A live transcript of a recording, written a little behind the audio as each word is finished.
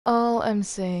All I'm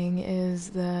saying is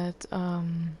that,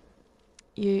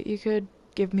 you could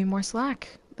give me more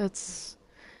slack. That's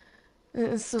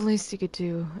the least you could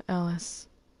do, Alice.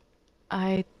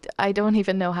 I, I don't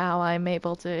even know how I'm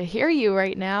able to hear you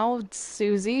right now,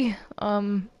 Susie.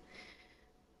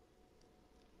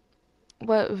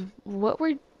 What, what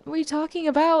were we talking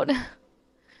about?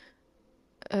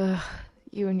 Ugh,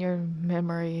 you and your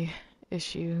memory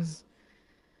issues.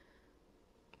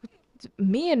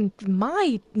 Me and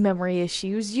my memory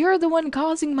issues? You're the one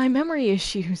causing my memory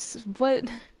issues. What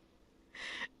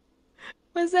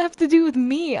does that have to do with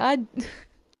me?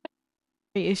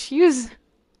 Issues?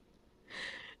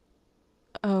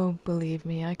 Oh, believe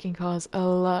me, I can cause a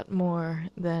lot more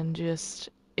than just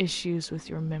issues with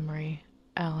your memory,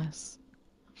 Alice.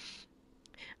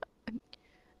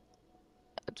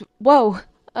 Whoa!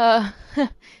 Uh,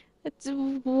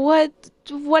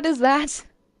 what is that?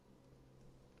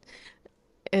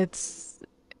 It's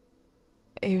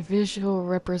a visual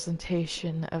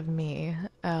representation of me,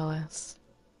 Alice.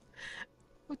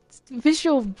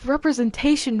 Visual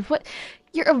representation? What?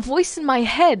 You're a voice in my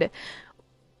head.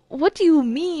 What do you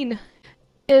mean?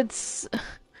 It's.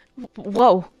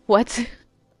 Whoa, what?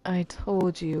 I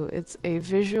told you, it's a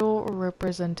visual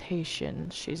representation.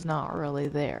 She's not really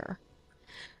there.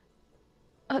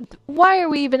 Why are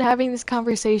we even having this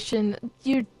conversation?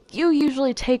 You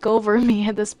usually take over me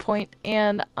at this point,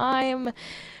 and I'm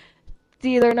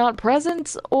either not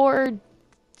present or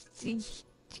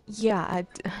yeah,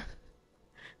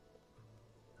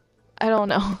 I don't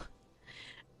know.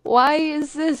 Why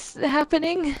is this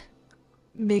happening?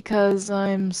 Because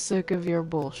I'm sick of your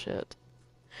bullshit.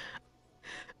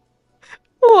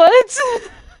 What?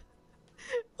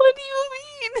 What do you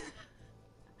mean?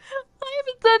 I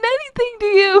haven't done anything to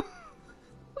you.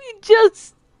 We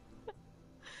just.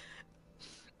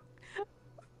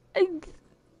 I,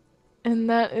 and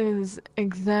that is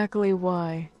exactly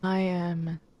why I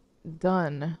am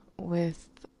done with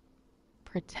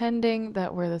pretending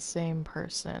that we're the same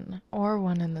person or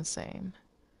one and the same.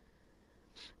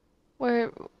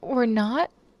 We're we're not.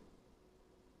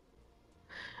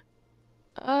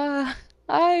 Uh,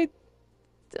 I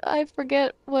I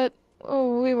forget what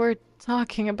we were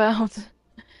talking about.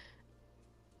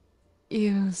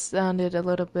 You sounded a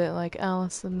little bit like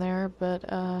Alison there, but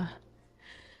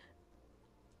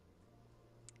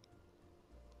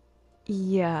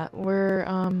yeah, we're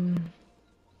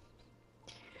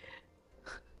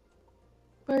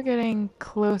getting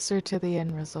closer to the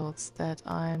end results that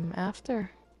I'm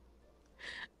after.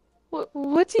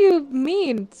 What do you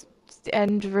mean,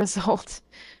 end result?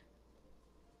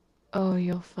 Oh,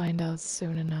 you'll find out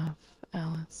soon enough,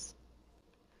 Alice.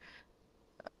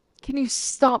 Can you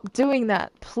stop doing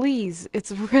that, please?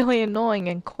 It's really annoying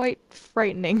and quite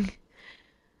frightening.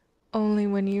 Only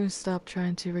when you stop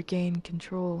trying to regain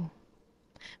control.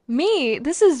 Me?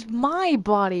 This is my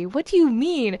body. What do you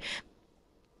mean?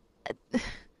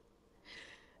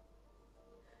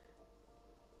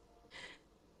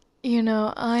 You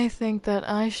know, I think that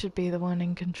I should be the one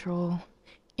in control.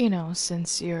 You know,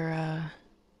 since you're,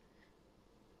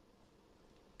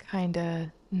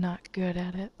 kinda not good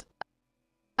at it.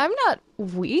 I'm not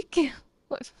weak.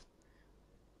 What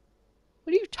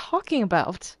are you talking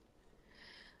about?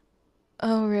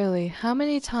 Oh, really? How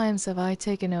many times have I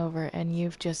taken over and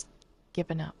you've just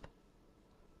given up?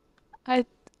 I,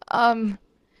 um,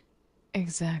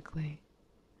 exactly.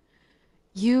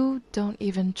 You don't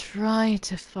even try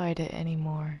to fight it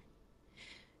anymore.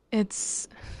 It's,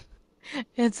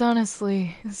 it's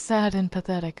honestly sad and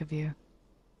pathetic of you.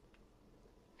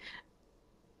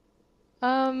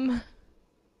 Um,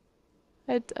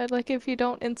 I'd like if you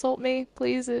don't insult me,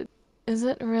 please. Is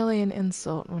it really an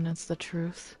insult when it's the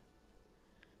truth?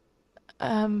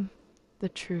 Um, the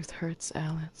truth hurts,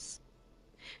 Alice.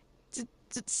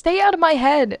 Stay out of my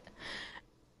head!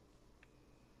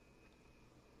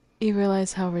 You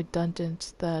realize how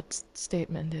redundant that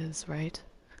statement is, right?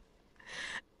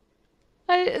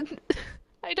 I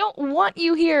I don't want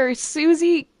you here,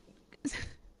 Susie.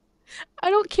 I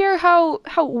don't care how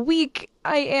weak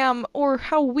I am or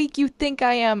how weak you think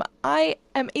I am. I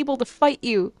am able to fight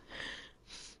you.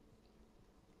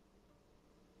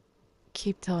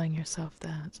 Keep telling yourself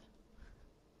that.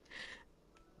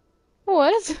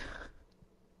 What?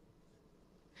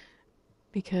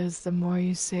 Because the more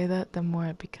you say that, the more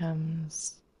it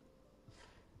becomes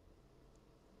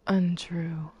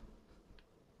untrue.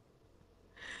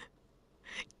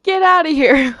 Get out of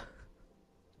here.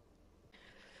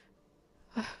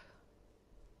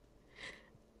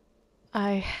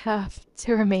 I have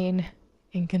to remain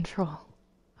in control.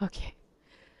 Okay.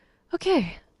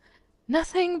 Okay.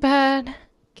 Nothing bad.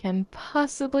 can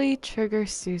possibly trigger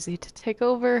Susie to take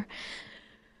over.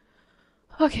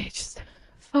 Okay, just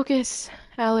focus,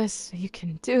 Alice. You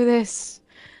can do this.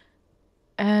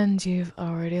 And you've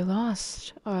already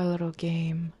lost our little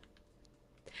game.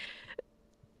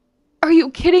 Are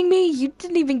you kidding me? You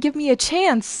didn't even give me a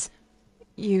chance.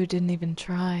 You didn't even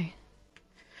try.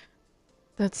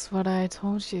 That's what I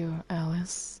told you,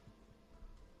 Alice.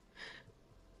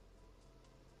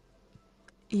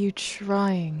 You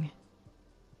trying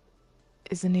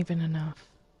isn't even enough.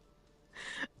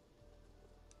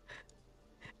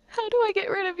 How do I get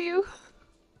rid of you?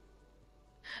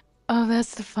 Oh,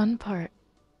 that's the fun part.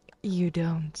 You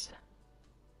don't.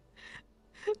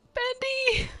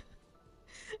 Bendy!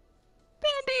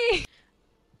 Bendy!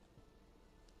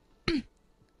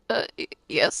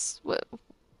 Yes,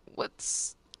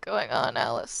 what's going on,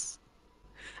 Alice?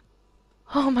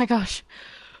 Oh my gosh.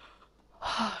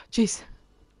 Jeez.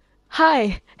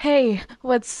 Hi. Hey,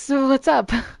 what's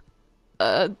up?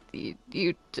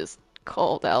 You just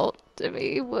called out to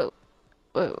me.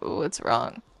 What's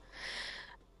wrong?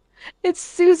 It's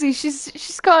Susie.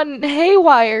 She's gone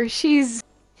haywire. She's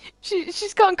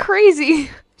gone crazy.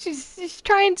 She's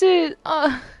trying to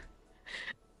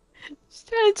she's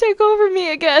trying to take over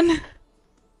me again.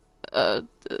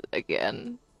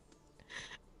 Again.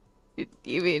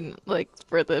 You mean like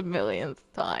for the millionth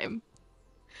time?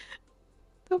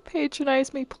 Don't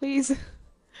patronize me, please.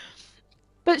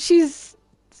 But she's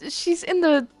in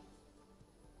the,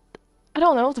 I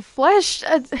don't know, the flesh.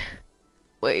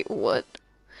 Wait, what?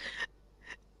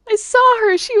 I saw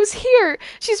her. She was here.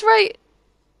 She's right.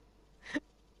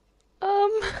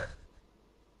 Um,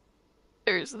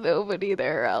 there's nobody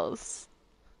there else.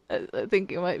 I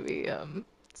think you might be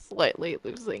slightly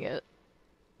losing it.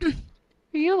 Are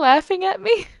you laughing at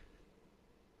me?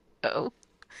 Oh,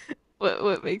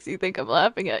 what makes you think I'm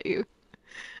laughing at you?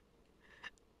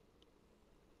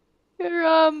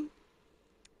 Your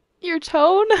your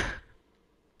tone?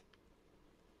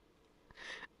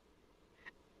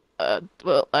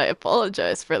 Well, I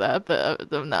apologize for that, but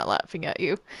I'm not laughing at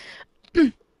you.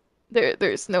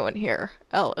 There's no one here,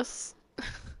 Alice.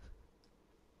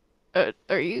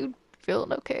 Are you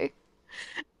feeling okay?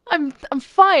 I'm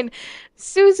fine.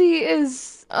 Susie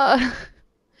is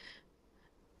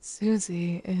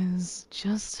Susie is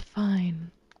just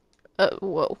fine.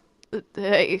 Whoa.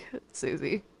 Hey,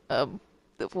 Susie.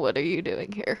 What are you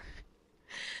doing here?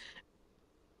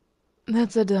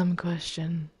 That's a dumb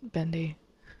question, Bendy.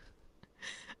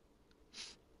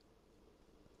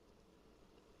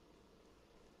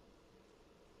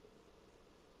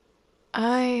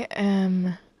 I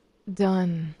am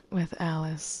done with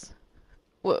Alice.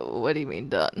 What do you mean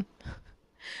done?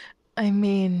 I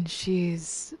mean,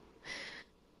 she's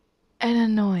an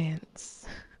annoyance.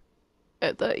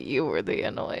 I thought you were the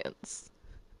annoyance.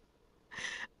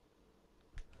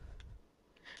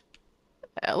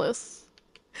 Alice,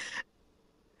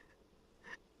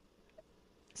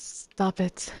 stop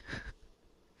it.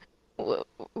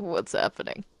 What's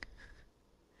happening?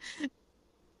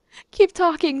 Keep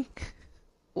talking.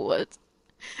 What?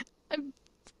 I'm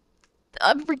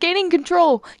I'm regaining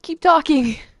control. Keep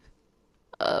talking.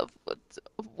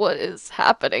 What is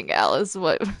happening, Alice?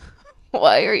 What?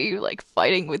 Why are you like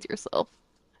fighting with yourself?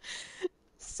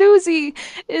 Susie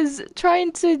is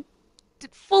trying to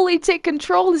fully take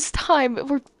control this time.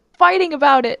 We're fighting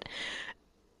about it.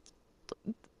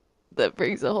 That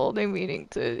brings a whole new meaning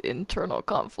to internal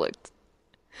conflict.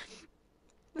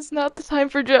 It's not the time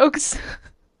for jokes.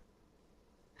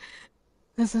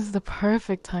 This is the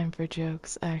perfect time for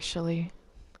jokes, actually.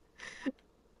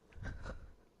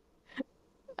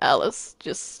 Alice,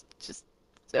 just,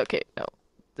 okay, no.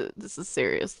 This is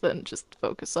serious, then just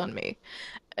focus on me.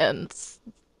 And,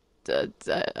 I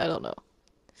don't know.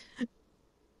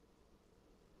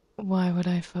 Why would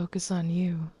I focus on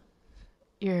you?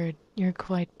 You're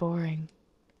quite boring.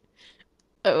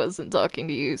 I wasn't talking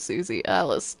to you, Susie.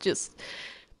 Alice, just,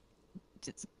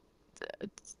 uh,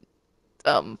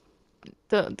 um,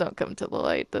 don't come to the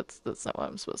light. That's not what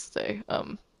I'm supposed to say.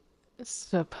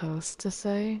 Supposed to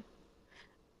say?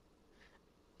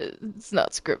 It's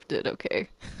not scripted, okay?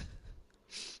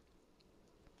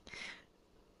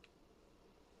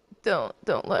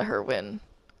 Don't let her win.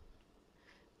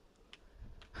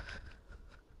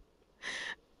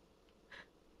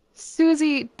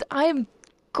 Susie, I'm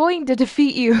going to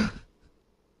defeat you.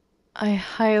 I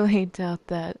highly doubt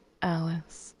that,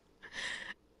 Alice.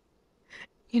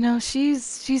 You know,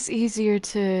 she's easier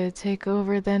to take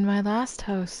over than my last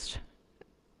host.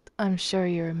 I'm sure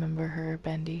you remember her,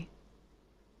 Bendy.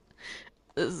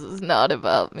 This is not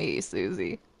about me,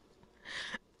 Susie.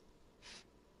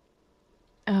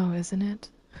 Oh, isn't it?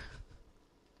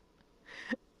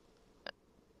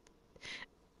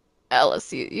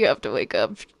 Alice, you have to wake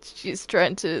up. She's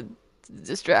trying to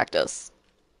distract us.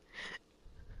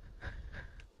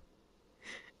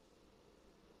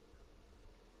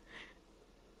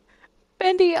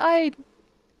 Bendy,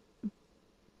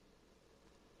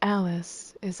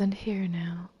 Alice isn't here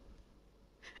now.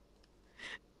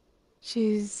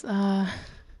 She's,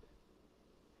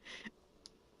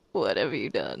 what have you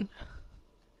done?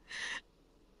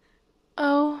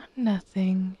 Oh,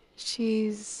 nothing.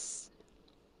 She's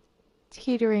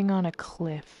teetering on a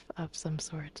cliff of some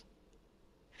sort.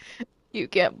 You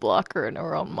can't block her in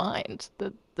her own mind.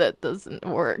 That doesn't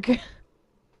work.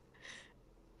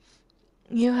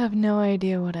 You have no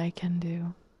idea what I can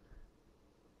do.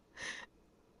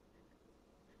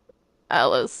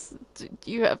 Alice,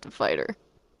 you have to fight her.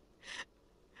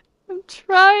 I'm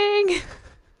trying.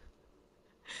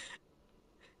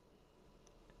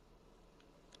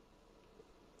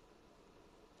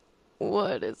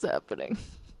 What is happening?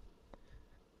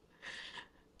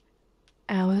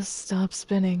 Alice, stop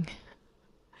spinning.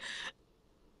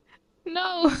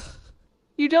 No!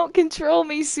 You don't control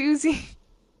me, Susie.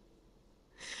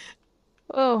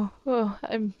 Oh,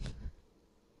 I'm.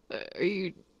 Are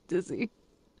you dizzy?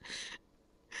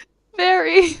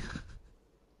 Very!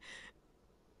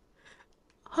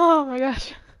 Oh my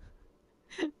gosh.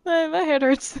 My head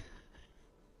hurts.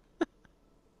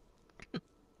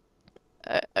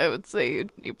 I would say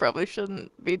you probably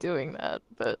shouldn't be doing that,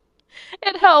 but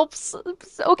it helps.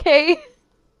 It's okay.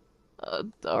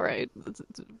 Alright.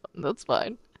 That's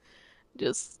fine.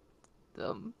 Just,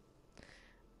 um,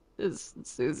 is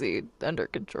Susie under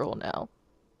control now?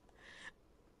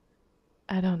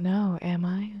 I don't know, am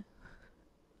I?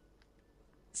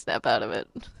 Snap out of it.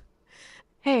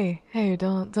 Hey,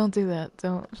 don't do that.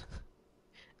 Don't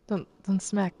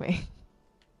smack me.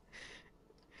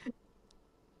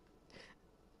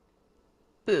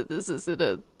 This isn't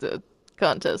a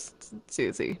contest,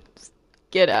 Susie. Just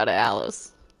get out of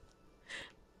Alice.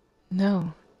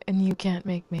 No, and you can't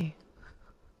make me.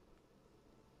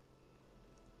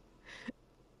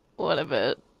 What of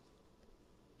it?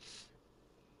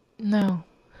 No,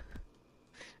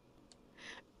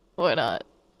 why not?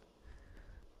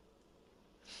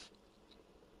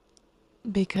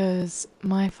 Because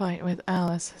my fight with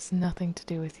Alice has nothing to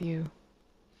do with you.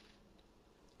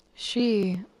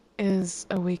 She is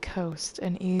a weak host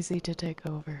and easy to take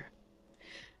over.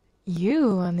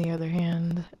 You, on the other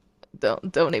hand,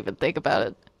 don't even think about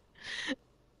it.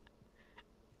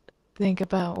 Think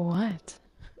about what?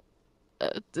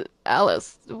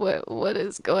 Alice, what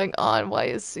is going on? Why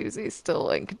is Susie still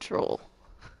in control?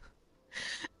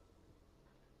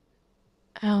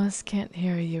 Alice can't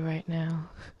hear you right now.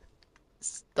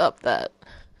 Stop that.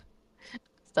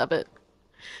 Stop it.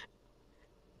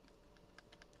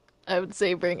 I would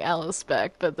say bring Alice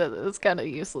back, but that's kind of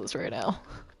useless right now.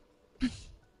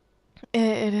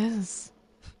 It is.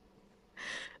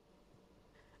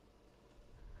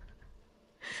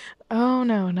 Oh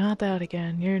no, not that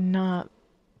again. You're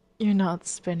not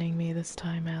spinning me this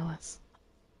time, Alice.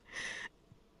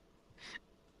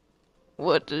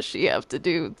 What does she have to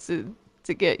do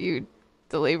to get you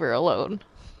to leave her alone?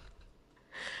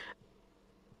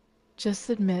 Just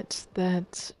admit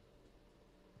that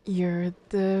you're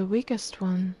the weakest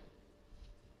one.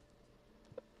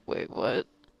 Wait, what?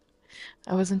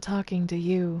 I wasn't talking to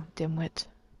you, dimwit.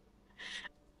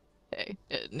 Hey,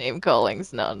 name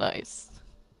calling's not nice.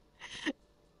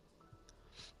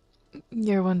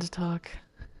 You're one to talk.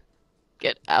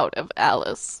 Get out of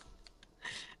Alice.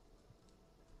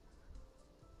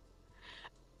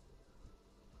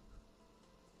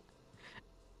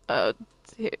 Uh,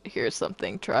 here's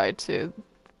something. Try to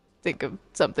think of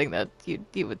something that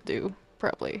you would do,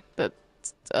 probably.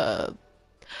 Uh,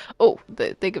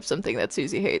 think of something that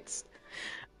Susie hates.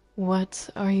 What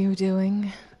are you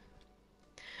doing?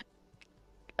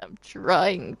 I'm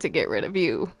trying to get rid of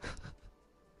you.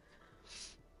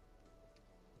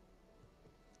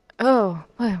 Oh,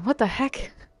 what the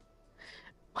heck?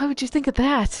 Why would you think of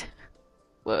that?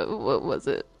 What was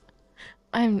it?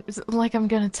 I'm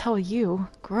gonna tell you.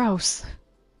 Gross.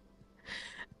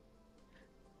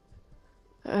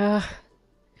 Uh,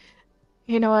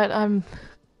 you know what? I'm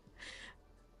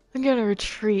gonna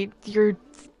retreat. You're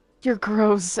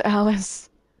gross, Alice.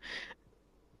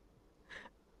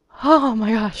 Oh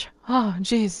my gosh. Oh,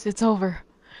 jeez, it's over.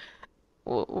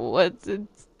 What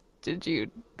did you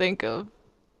think of?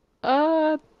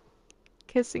 Uh,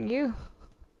 kissing you.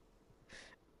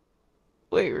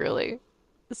 Wait, really?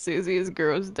 Susie is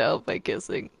grossed out by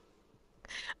kissing.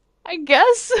 I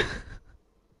guess.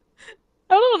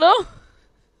 I don't know.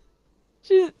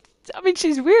 She's, I mean,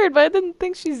 she's weird, but I didn't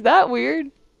think she's that weird.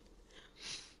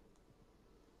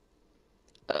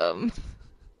 Um,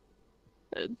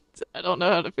 I I don't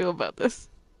know how to feel about this.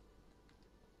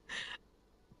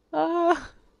 Uh,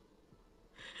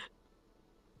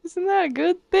 isn't that a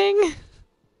good thing?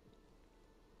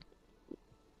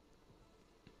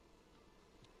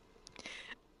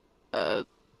 Uh,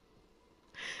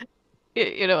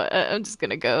 you know what? I'm just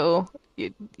gonna go.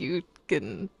 You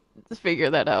can figure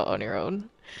that out on your own.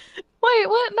 Wait,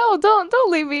 what? No,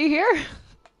 don't leave me here.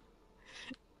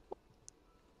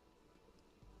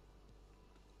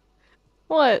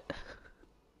 What?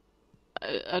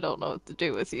 I don't know what to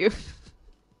do with you.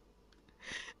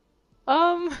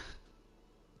 Um,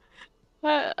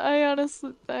 I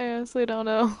honestly don't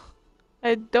know.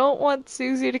 I don't want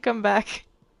Susie to come back.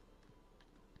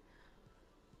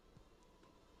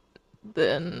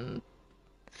 Then,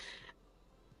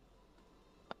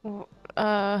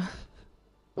 uh,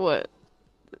 what?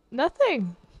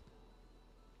 Nothing.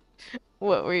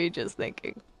 What were you just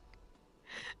thinking?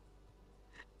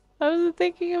 I wasn't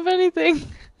thinking of anything.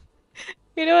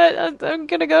 You know what? I'm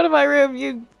gonna go to my room.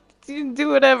 You do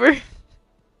whatever.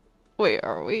 Wait,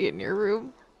 are we in your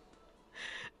room?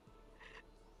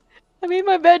 I'm in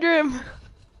my bedroom.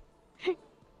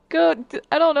 Go,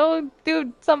 I don't know,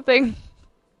 do something.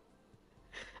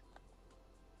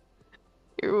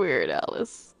 You're weird,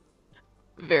 Alice.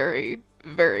 Very,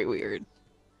 very weird.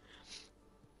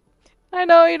 I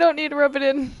know, you don't need to rub it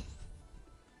in.